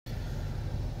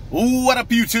What up,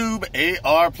 YouTube?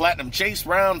 AR Platinum Chase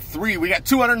round 3. We got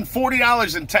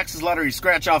 $240 in Texas Lottery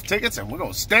scratch-off tickets, and we're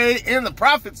going to stay in the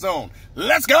profit zone.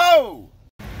 Let's go!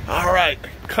 All right,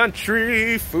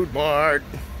 Country Food Mart.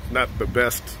 Not the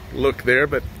best look there,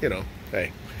 but, you know,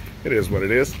 hey, it is what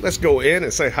it is. Let's go in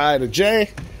and say hi to Jay.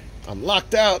 I'm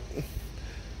locked out.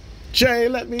 Jay,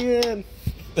 let me in.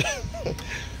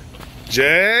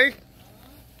 Jay?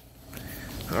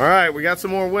 All right, we got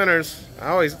some more winners.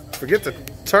 I always forget to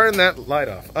turn that light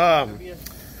off.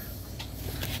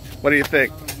 What do you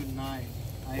think? Good night.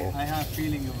 I have a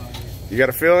feeling about it. You got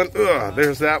a feeling? Ugh,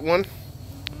 there's that one.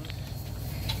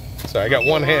 So I got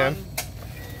one hand.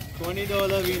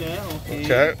 $20 winner. Okay.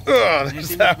 Okay. Ugh,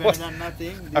 there's that one. Than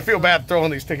nothing. I feel bad throwing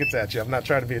these tickets at you. I'm not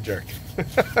trying to be a jerk.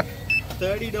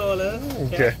 $30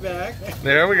 okay. cash back.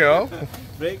 There we go.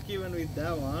 Break even with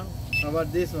that one. How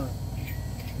about this one?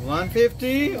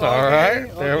 $150. All right.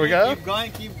 Okay. There we go. Keep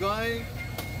going. Keep going.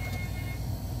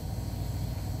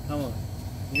 Come on.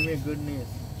 Give me a good news.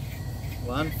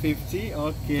 $150.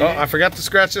 Okay. Oh, I forgot to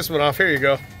scratch this one off. Here you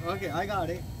go. Okay, I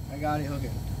got it. Okay.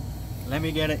 Let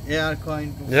me get an AR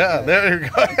coin. Yeah, there you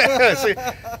go. See,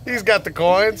 he's got the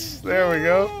coins. There we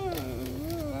go.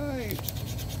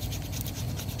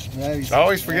 Nice. I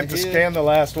always forget to scan the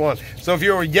last one. So if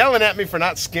you were yelling at me for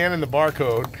not scanning the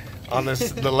barcode on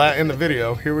this in the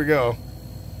video, here we go.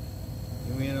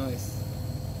 Give me a noise.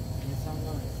 Give me some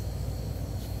noise.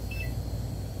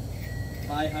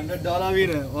 $500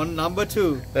 winner on number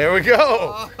 2. There we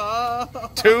go.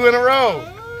 2 in a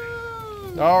row.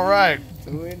 All right.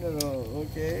 2 in a row.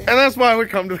 Okay. And that's why we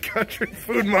come to the Country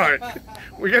Food Mart.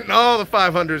 We're getting all the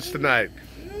 500s tonight.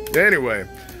 Anyway, all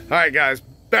right, guys,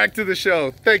 back to the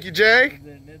show. Thank you, Jay.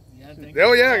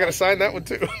 Oh yeah, I gotta sign that one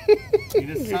too.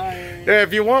 Yeah,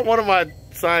 if you want one of my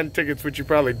signed tickets, which you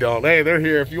probably don't, hey, they're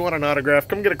here. If you want an autograph,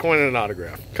 come get a coin and an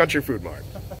autograph. Country Food Mart.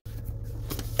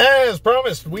 As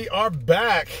promised, we are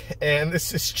back, and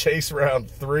this is Chase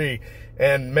round 3.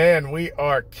 And man, we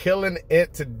are killing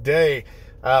it today.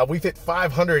 We've hit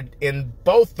 500 in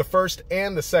both the first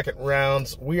and the second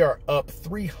rounds. We are up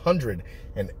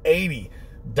 $380.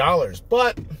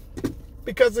 But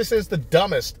because this is the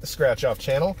dumbest scratch-off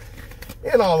channel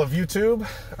in all of YouTube,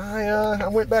 I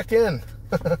went back in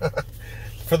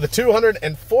for the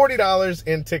 $240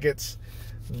 in tickets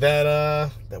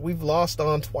that we've lost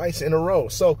on twice in a row.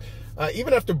 So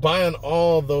even after buying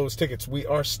all those tickets, we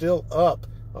are still up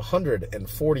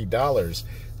 $140.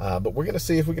 But we're going to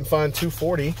see if we can find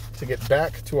 240 to get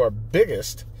back to our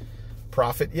biggest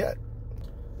profit yet.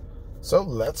 So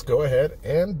let's go ahead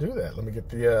and do that. Let me get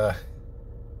the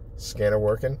scanner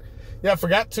working. Yeah, I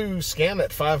forgot to scan that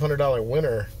 $500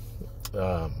 winner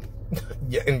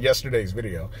in yesterday's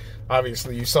video.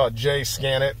 Obviously, you saw Jay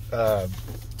scan it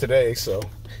today, so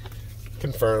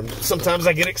confirmed. Sometimes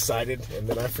I get excited, and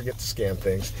then I forget to scan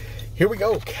things. Here we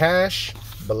go. Cash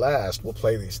Blast. We'll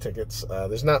play these tickets.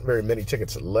 There's not very many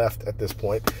tickets left at this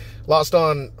point. Lost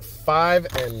on 5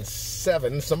 and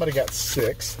 7. Somebody got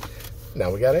 6.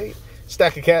 Now we got 8.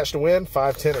 Stack of cash to win.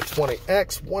 5, 10, or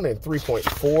 20x. 1 in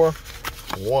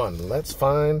 3.41. Let's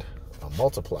find a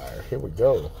multiplier. Here we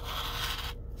go.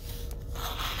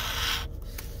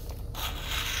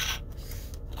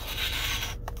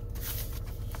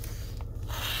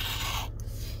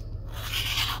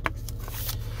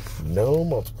 No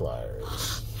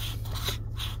multipliers.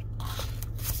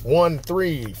 1,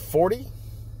 3, 40.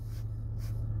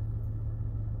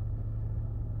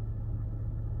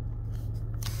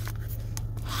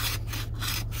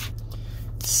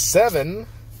 7,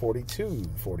 42,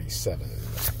 47.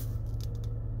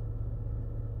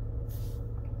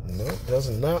 No, does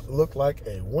not look like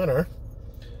a winner.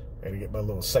 I gotta get my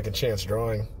little second chance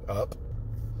drawing up.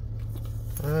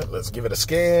 All right, let's give it a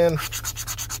scan.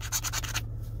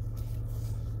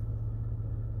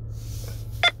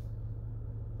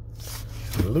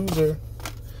 Loser.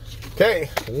 Okay,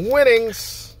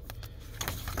 winnings.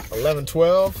 11,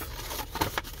 12,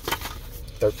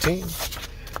 13.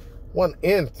 1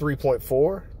 in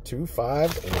 3.4, 2,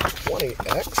 5, and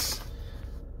 20x.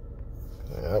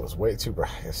 That was way too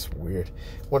bright. That's weird.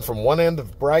 Went from one end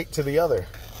of bright to the other.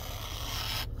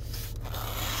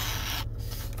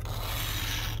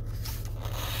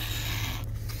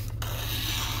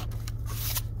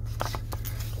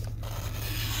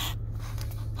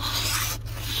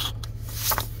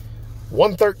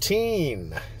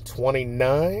 $113,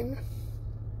 29.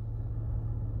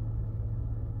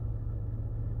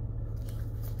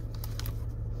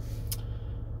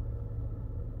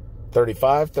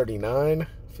 35, 39,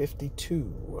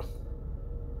 52.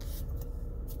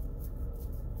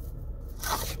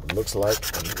 Looks like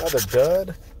another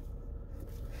dud.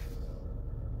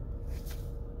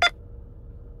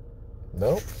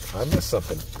 Nope, I missed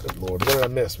something. Good Lord, what did I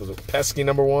miss? Was it pesky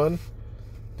number 1?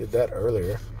 Did that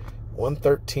earlier.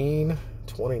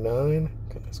 113.29.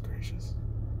 Goodness gracious.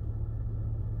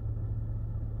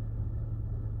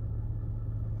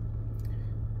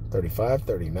 35,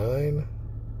 39,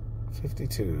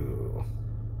 52.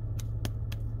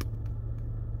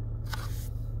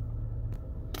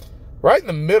 Right in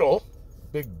the middle,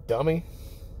 big dummy.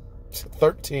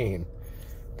 13.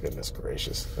 Goodness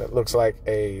gracious. That looks like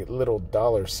a little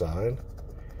dollar sign,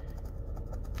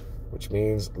 which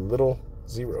means little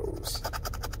zeros.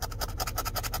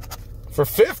 For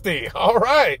 50. All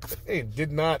right. Hey,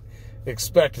 did not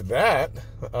expect that.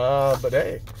 But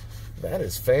hey, that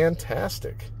is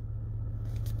fantastic.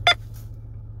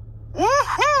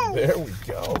 There we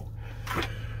go.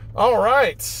 All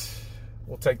right.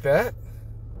 We'll take that.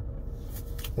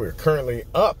 We're currently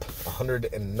up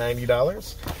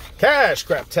 $190. Cash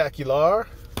Craptacular.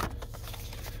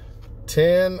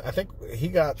 10. I think he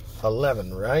got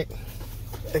 11, right?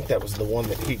 I think that was the one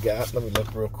that he got. Let me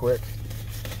look real quick.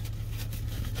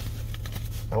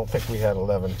 I don't think we had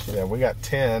 11. Yeah, we got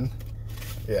 10.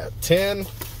 Yeah, 10.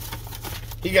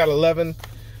 He got 11.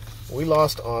 We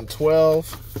lost on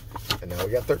 12. And now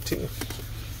we got 13.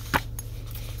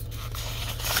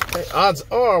 Okay, odds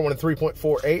are 1 in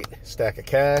 3.48. Stack of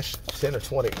cash. 10 or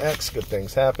 20x. Good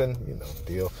things happen. You know the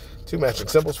deal. 2 matching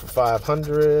symbols for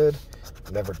 500.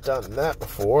 Never done that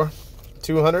before.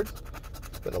 200.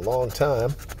 It's been a long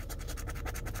time.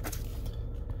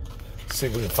 Let's see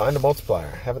if we can find a multiplier.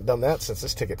 Haven't done that since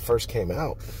this ticket first came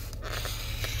out.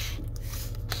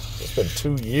 It's been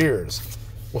 2 years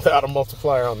without a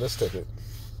multiplier on this ticket.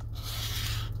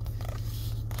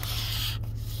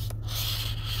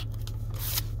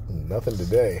 Nothing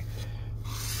today.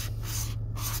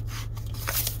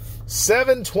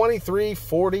 7, 23,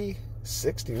 40,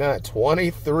 69.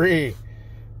 23.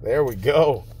 There we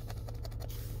go.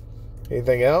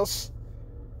 Anything else?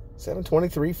 7,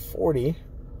 23, 40,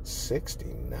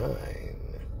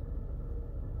 69.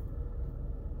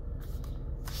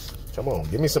 Come on,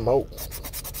 give me some hope.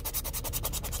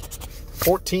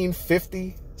 14,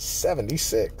 50,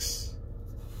 76.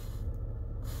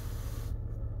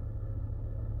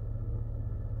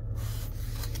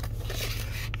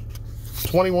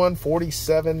 21,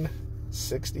 47,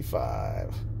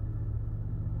 65.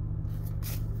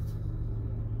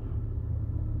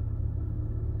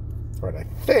 Right, I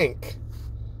think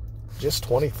just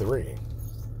 23.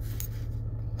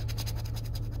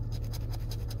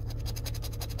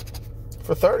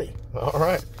 For 30. All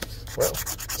right. Well,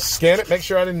 scan it. Make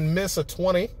sure I didn't miss a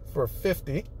 20 for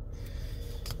 50.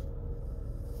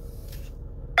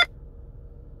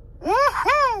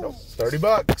 Nope, 30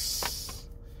 bucks.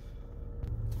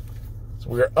 So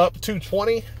we're up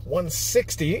 220,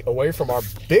 160 away from our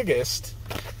biggest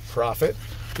profit.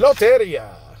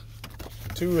 Loteria.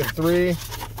 2 and 3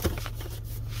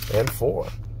 and 4.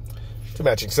 2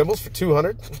 matching symbols for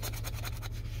 200.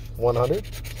 100.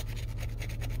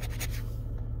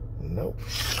 Nope.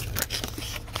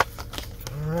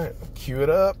 All right, we'll cue it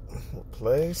up. We'll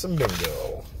play some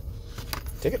bingo.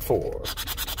 Ticket 4.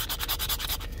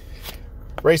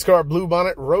 Race car, blue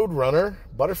bonnet, road runner,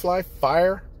 butterfly,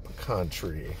 fire, pecan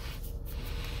tree.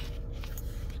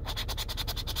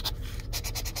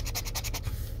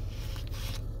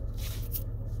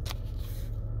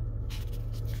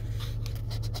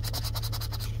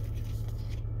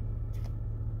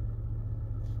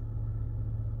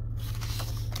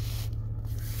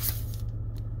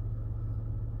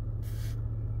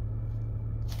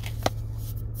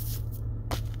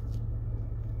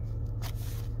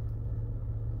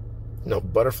 No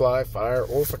butterfly, fire,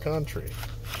 or pecan tree.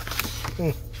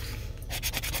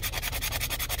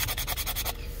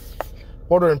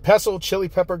 Mortar and pestle, chili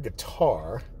pepper,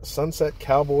 guitar, sunset,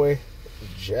 cowboy,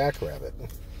 jackrabbit.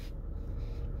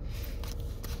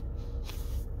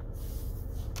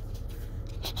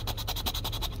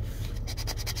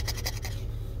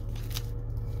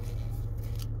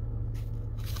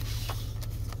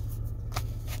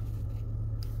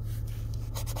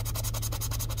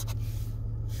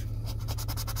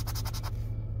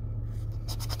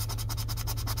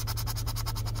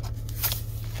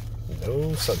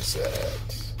 No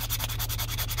sunset.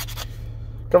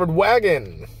 Covered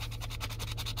wagon.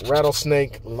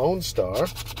 Rattlesnake, Lone Star.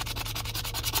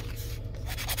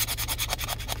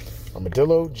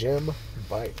 Armadillo, gem,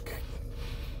 bike.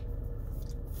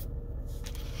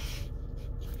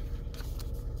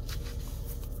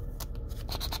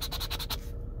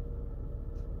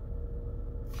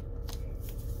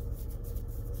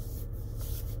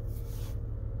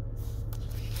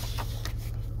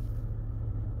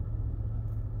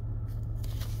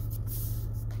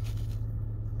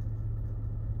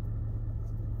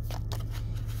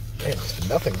 Man, there's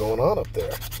nothing going on up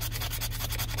there.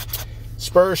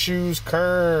 Spur Shoes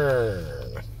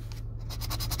Kern.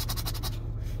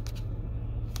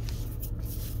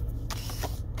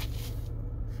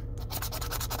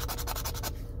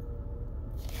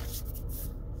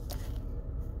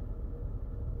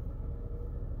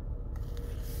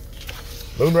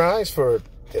 Moonrise for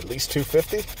at least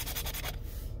 $250.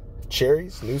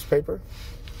 Cherries, newspaper,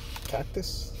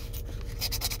 cactus.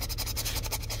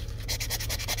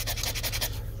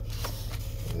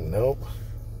 Nope.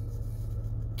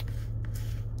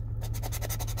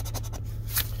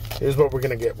 Here's what we're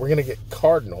gonna get. We're gonna get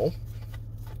Cardinal,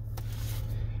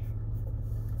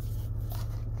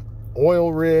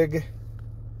 Oil Rig,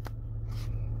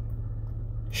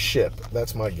 Ship.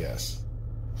 That's my guess.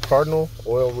 Cardinal,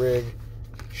 Oil Rig,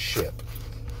 Ship.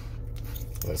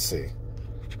 Let's see.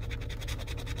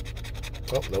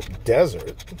 Oh, nope.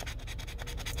 Desert,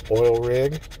 Oil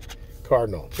Rig,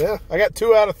 Cardinal. Yeah, I got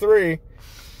 2 out of 3. I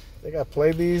think I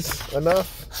played these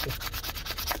enough.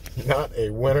 Not a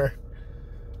winner.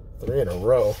 3 in a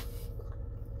row.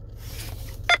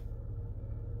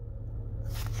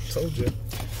 Told you.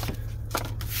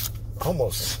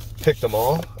 Almost picked them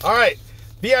all. All right.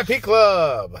 VIP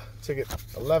Club. Ticket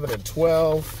 11 and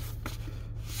 12.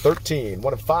 13.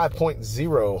 1 and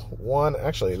 5.01.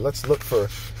 Actually, let's look for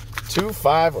 2,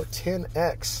 5, or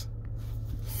 10X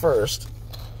first.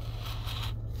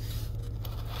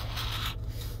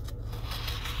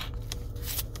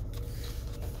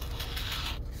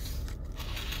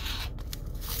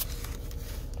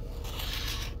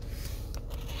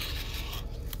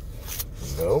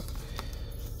 Nope.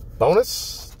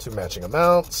 Bonus, 2 matching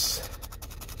amounts.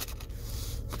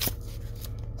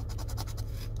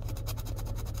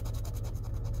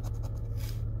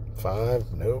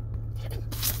 Five, nope.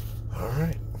 All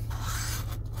right.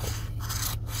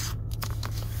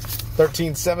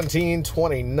 13, 17,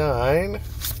 29.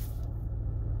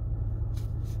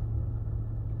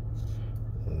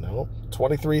 Nope.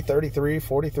 23, 33,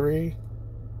 43.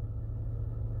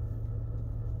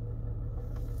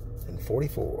 And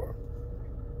 44.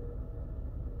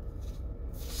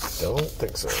 Don't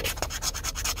think so.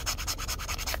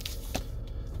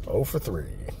 0 for 3.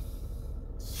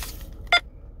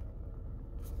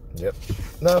 Yep,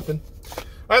 nothing.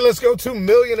 All right, let's go to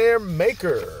Millionaire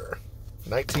Maker.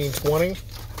 1920,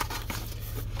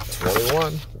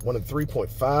 21, 1 and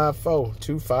 3.5,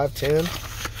 2, 5, 10,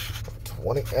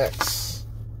 20X.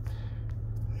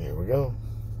 Here we go.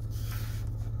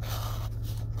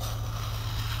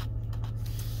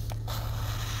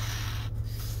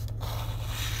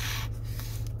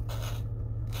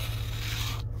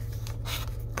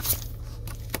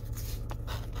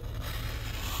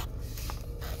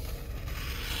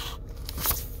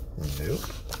 Nope.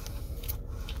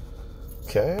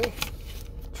 Okay.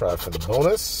 Try for the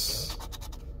bonus.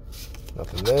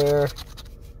 Nothing there.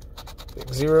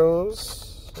 Big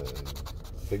zeros.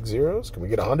 Big zeros. Can we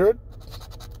get 100?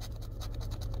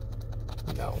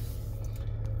 No.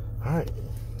 All right.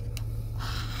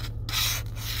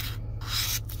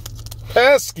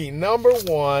 Pesky number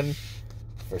 1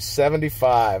 for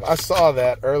 75. I saw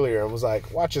that earlier and was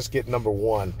like, watch us get number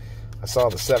 1. I saw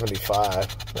the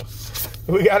 75.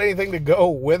 We got anything to go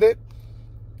with it?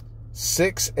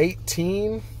 6,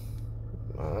 18.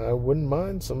 I wouldn't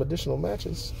mind some additional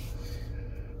matches.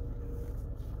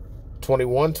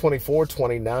 21, 24,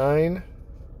 29,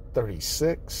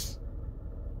 36.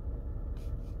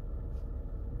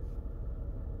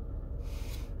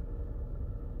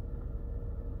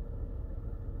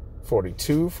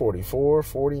 42, 44,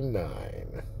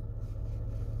 49.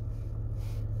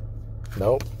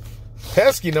 Nope.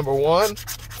 Pesky number 1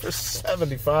 for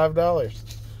 $75.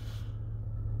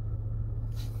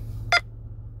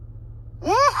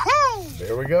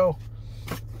 There we go.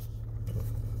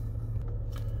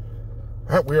 All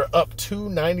right, we are up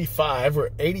 $295. We're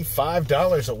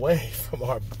 $85 away from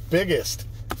our biggest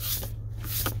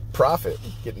profit.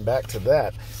 Getting back to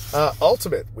that.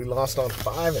 Ultimate, we lost on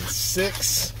 5 and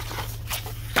 6.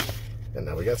 And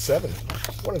now we got 7.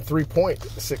 1 and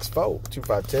 3.64. 2,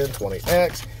 5, 10,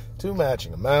 20X. 2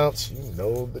 matching amounts. You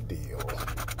know the deal.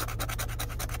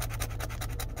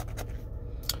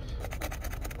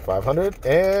 500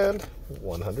 and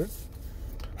 100.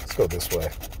 Let's go this way.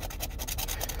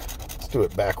 Let's do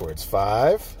it backwards.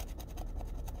 5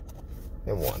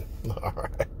 and 1. All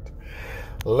right.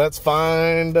 Let's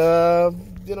find,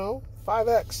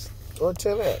 5X or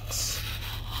 10X.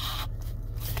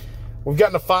 We've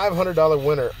gotten a $500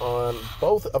 winner on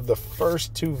both of the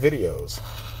first 2 videos.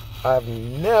 I've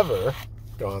never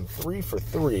gone 3 for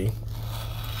 3,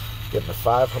 getting a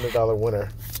 $500 winner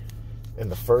in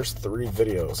the first 3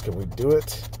 videos. Can we do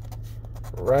it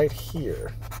right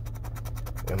here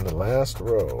in the last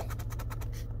row?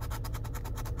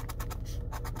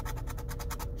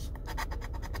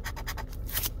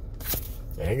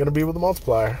 Ain't gonna be with the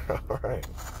multiplier. All right.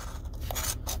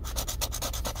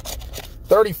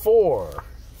 34,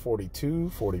 42,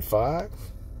 45.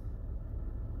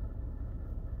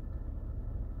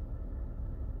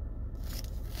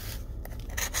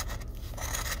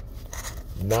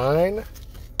 9,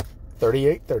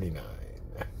 38, 39.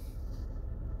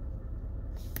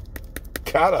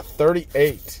 Got a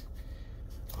 38.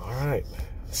 All right.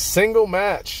 Single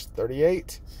match.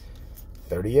 38,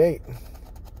 38.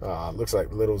 Looks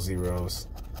like little zeros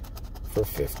for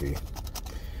 50.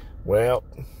 Well,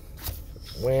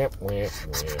 whamp, whamp,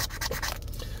 whamp.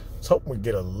 Let's hope we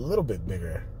get a little bit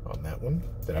bigger on that one.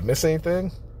 Did I miss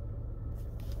anything?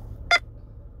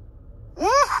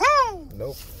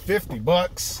 Nope. 50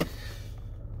 bucks.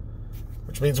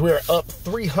 Which means we are up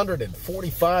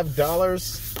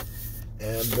 $345.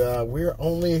 And we're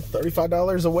only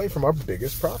 $35 away from our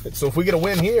biggest profit. So if we get a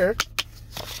win here,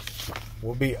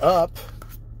 we'll be up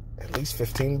at least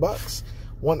 15 bucks.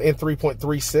 1 in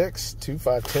 3.36, 2,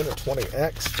 5, 10, or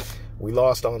 20x. We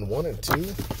lost on 1 and 2.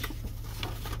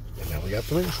 And now we got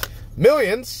 3.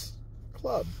 Millions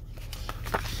Club.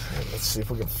 And let's see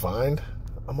if we can find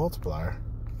a multiplier.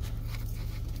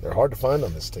 They're hard to find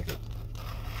on this ticket.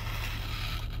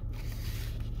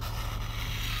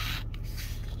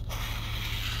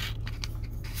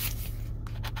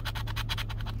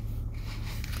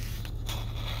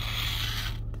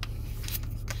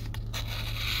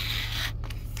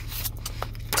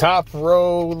 Top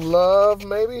row love,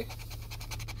 maybe?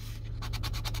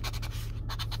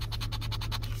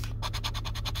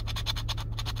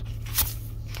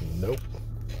 Nope.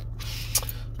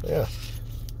 Yeah.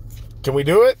 Can we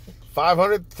do it?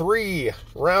 503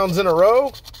 rounds in a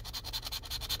row?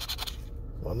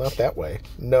 Well, not that way.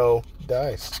 No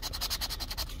dice.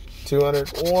 200,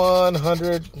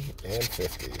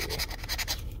 150.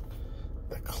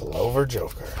 The Clover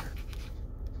Joker.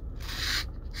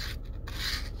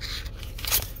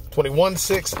 21,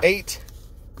 6, 8,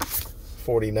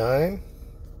 49.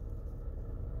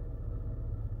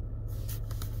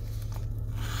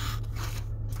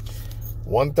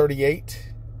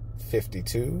 138,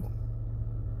 52.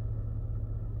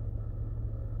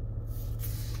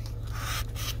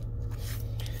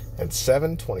 And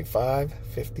 7, 25,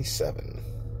 57.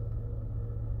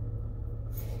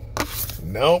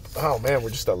 Nope. Oh man,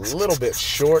 we're just a little bit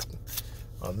short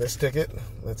on this ticket.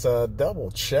 Let's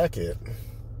double check it.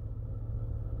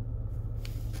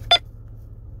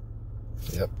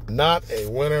 Yep, not a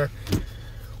winner.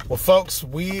 Well, folks,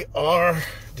 we are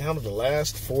down to the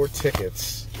last 4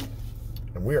 tickets,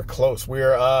 and we are close.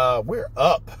 We're up.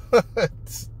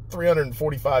 It's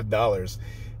 $345,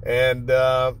 and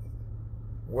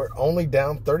we're only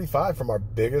down 35 from our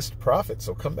biggest profit.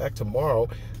 So come back tomorrow.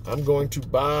 I'm going to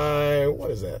buy,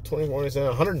 what is that?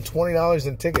 $120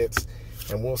 in tickets,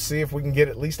 and we'll see if we can get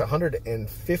at least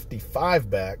 155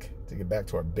 back to get back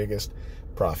to our biggest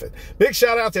profit. Big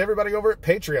shout out to everybody over at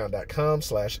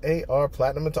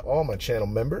patreon.com/ARPlatinum and to all my channel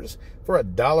members. For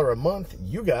 $1 a month,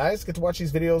 you guys get to watch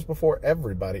these videos before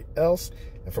everybody else.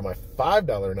 And for my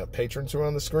 $5 and up patrons who are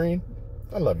on the screen,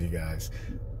 I love you guys.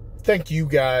 Thank you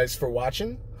guys for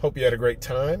watching. Hope you had a great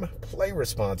time. Play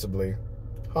responsibly.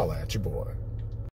 Holla at your boy.